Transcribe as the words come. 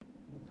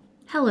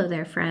Hello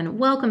there, friend.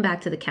 Welcome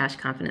back to the Cash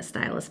Confident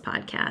Stylist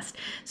podcast.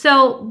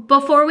 So,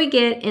 before we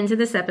get into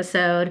this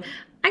episode,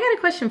 I got a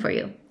question for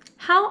you.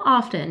 How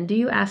often do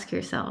you ask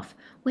yourself,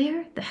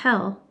 where the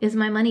hell is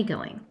my money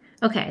going?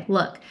 Okay,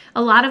 look,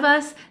 a lot of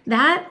us,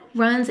 that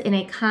runs in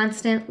a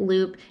constant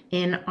loop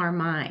in our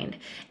mind.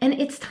 And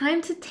it's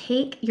time to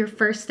take your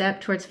first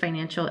step towards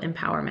financial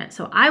empowerment.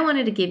 So I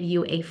wanted to give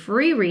you a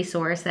free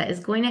resource that is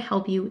going to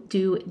help you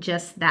do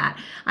just that.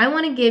 I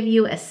want to give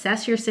you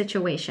Assess Your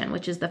Situation,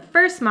 which is the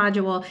first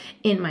module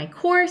in my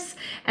course,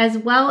 as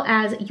well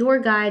as your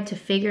guide to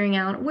figuring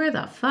out where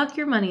the fuck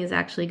your money is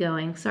actually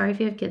going. Sorry if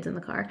you have kids in the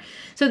car.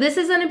 So this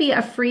is going to be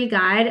a free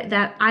guide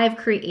that I've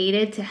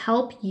created to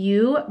help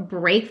you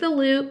break the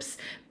loops,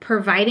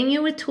 providing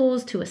you with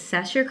tools to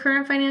assess your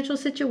current financial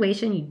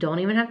situation. You don't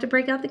even have to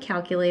break out the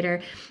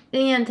calculator,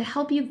 and to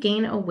help you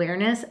gain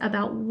awareness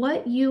about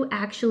what you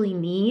actually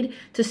need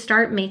to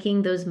start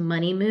making those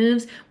money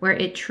moves where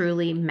it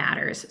truly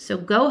matters. So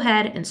go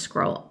ahead and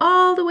scroll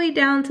all the way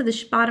down to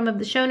the bottom of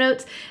the show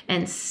notes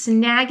and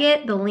snag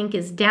it. The link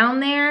is down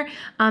there,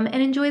 and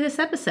enjoy this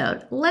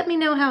episode. Let me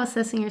know how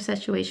assessing your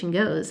situation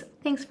goes.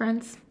 Thanks,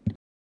 friends.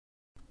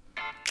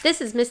 This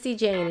is Misty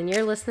Jane, and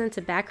you're listening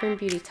to Backroom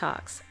Beauty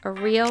Talks, a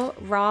real,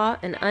 raw,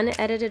 and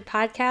unedited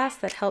podcast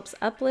that helps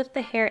uplift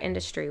the hair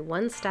industry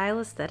one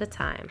stylist at a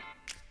time.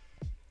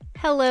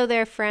 Hello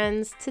there,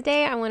 friends.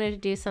 Today I wanted to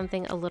do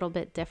something a little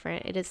bit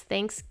different. It is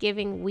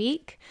Thanksgiving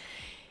week,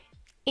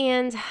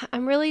 and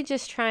I'm really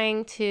just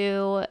trying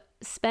to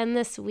spend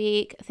this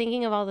week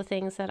thinking of all the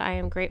things that I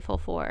am grateful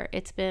for.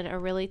 It's been a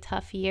really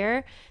tough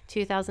year.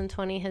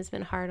 2020 has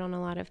been hard on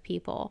a lot of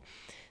people.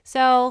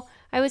 So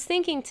I was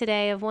thinking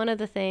today of one of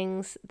the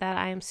things that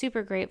I am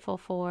super grateful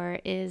for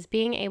is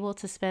being able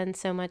to spend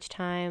so much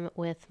time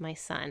with my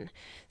son.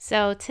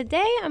 So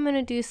today I'm going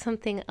to do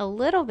something a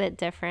little bit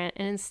different,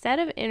 and instead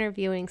of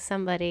interviewing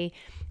somebody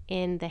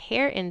in the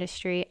hair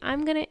industry,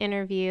 I'm going to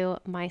interview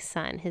my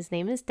son. His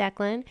name is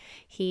Declan.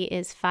 He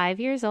is 5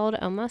 years old,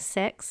 almost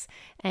 6,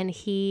 and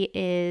he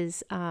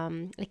is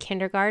a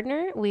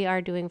kindergartner. We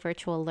are doing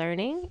virtual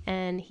learning,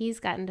 and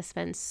he's gotten to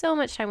spend so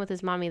much time with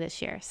his mommy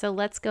this year. So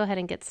let's go ahead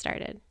and get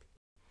started.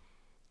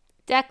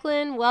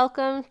 Declan,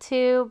 welcome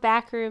to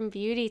Backroom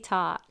Beauty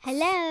Talk.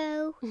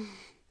 Hello.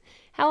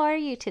 How are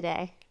you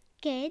today?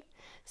 Good.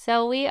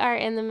 So we are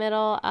in the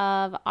middle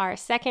of our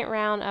second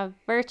round of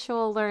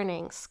virtual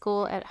learning,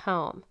 school at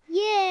home.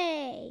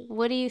 Yay.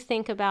 What do you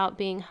think about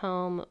being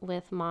home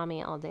with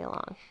mommy all day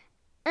long?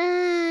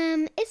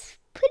 It's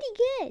pretty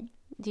good.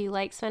 Do you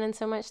like spending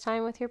so much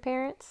time with your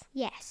parents?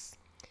 Yes.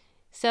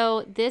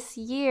 So this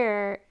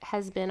year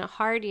has been a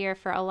hard year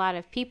for a lot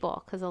of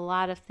people because a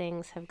lot of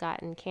things have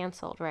gotten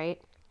canceled,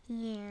 right?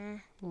 Yeah.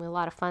 A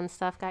lot of fun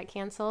stuff got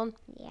canceled.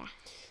 Yeah.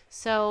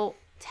 So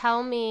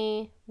tell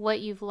me what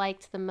you've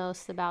liked the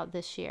most about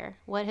this year.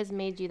 What has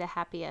made you the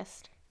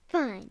happiest?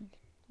 Fun.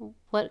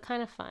 What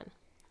kind of fun?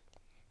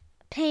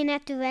 Playing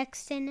at the rec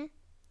center.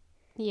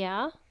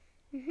 Yeah?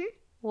 Mhm.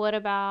 What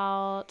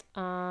about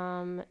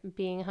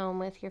being home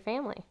with your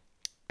family?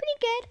 Pretty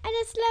good.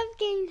 I just love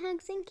getting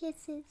hugs and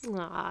kisses.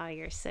 Aw,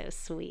 you're so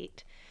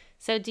sweet.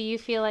 So do you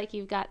feel like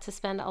you've got to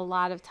spend a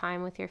lot of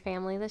time with your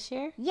family this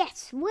year?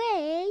 Yes,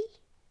 way.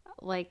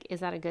 Like,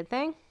 is that a good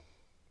thing?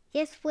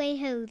 Yes, way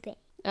whole day.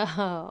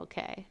 Oh,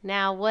 okay.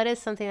 Now, what is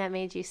something that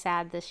made you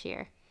sad this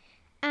year?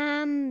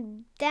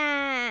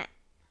 That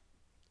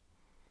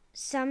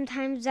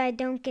sometimes I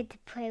don't get to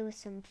play with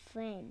some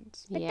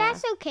friends. But Yeah.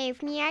 that's okay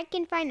with me. I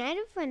can find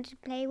other friends to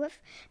play with.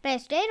 But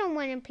if they don't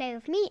want to play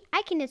with me,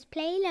 I can just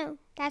play alone.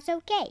 That's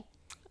okay.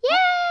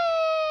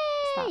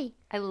 Yay! Stop.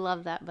 I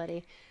love that,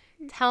 buddy.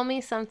 Tell me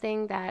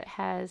something that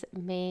has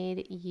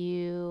made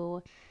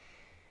you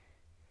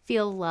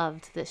feel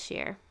loved this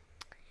year.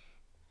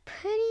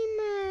 Pretty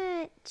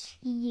much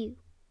you.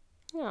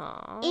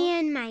 Aww.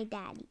 And my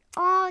daddy.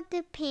 All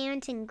the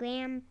parents and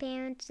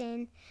grandparents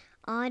and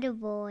all the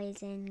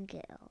boys and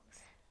girls.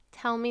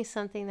 Tell me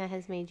something that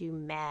has made you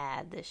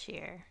mad this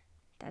year.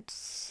 That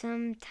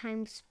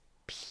sometimes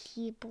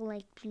people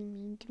like be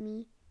mean to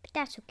me. But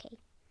that's okay.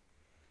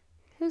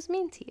 Who's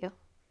mean to you?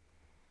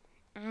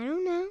 I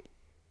don't know.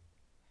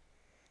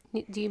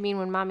 Do you mean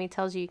when mommy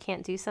tells you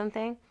can't do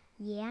something?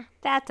 Yeah.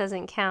 That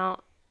doesn't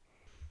count.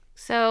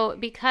 So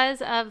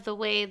because of the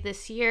way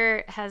this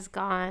year has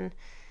gone,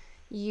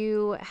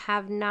 you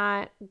have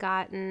not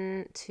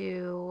gotten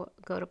to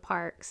go to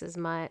parks as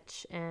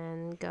much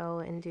and go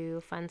and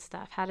do fun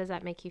stuff. How does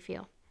that make you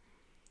feel?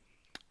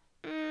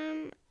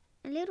 A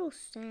little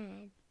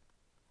sad.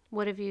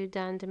 What have you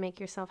done to make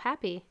yourself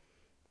happy?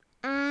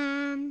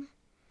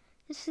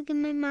 Just to give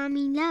my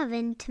mommy love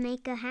and to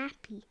make her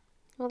happy.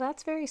 Well,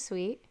 that's very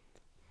sweet.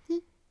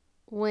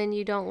 When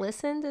you don't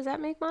listen, does that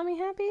make mommy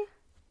happy?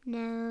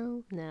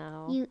 No.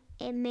 No.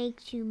 It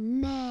makes you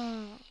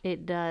mad.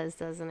 It does,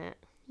 doesn't it?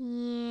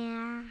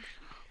 Yeah.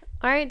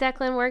 All right,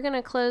 Declan, we're going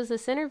to close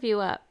this interview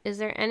up. Is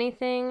there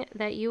anything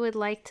that you would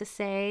like to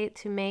say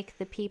to make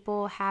the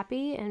people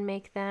happy and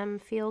make them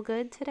feel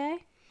good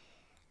today?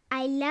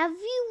 I love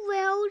you,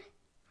 world.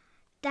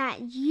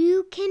 that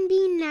you can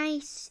be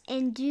nice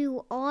and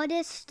do all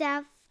the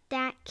stuff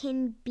that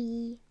can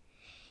be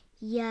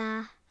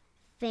your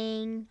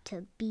thing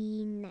to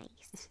be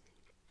nice.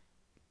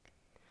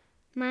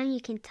 Mom,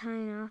 you can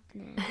turn off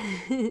now.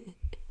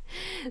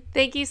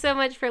 Thank you so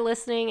much for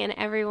listening, and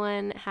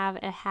everyone have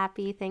a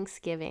happy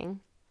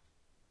Thanksgiving.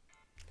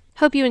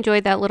 Hope you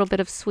enjoyed that little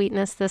bit of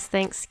sweetness this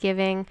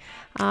Thanksgiving.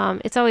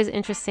 It's always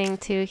interesting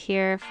to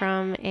hear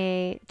from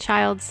a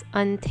child's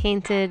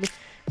untainted,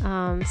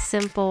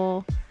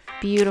 simple,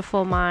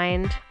 beautiful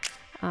mind.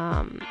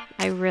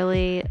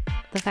 The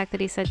fact that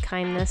he said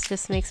kindness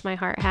just makes my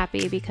heart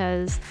happy,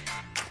 because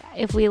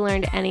if we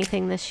learned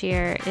anything this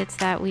year, it's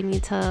that we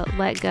need to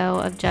let go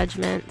of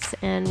judgments,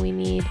 and we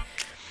need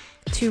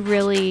to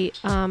really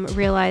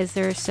realize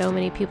there are so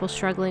many people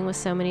struggling with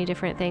so many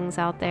different things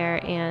out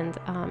there. And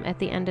at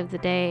the end of the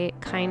day,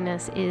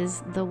 kindness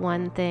is the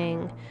one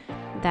thing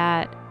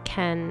that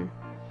can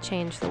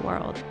change the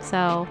world.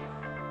 So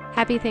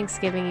happy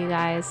Thanksgiving, you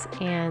guys.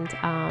 And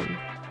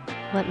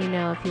let me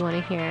know if you want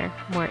to hear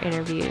more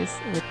interviews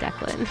with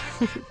Declan.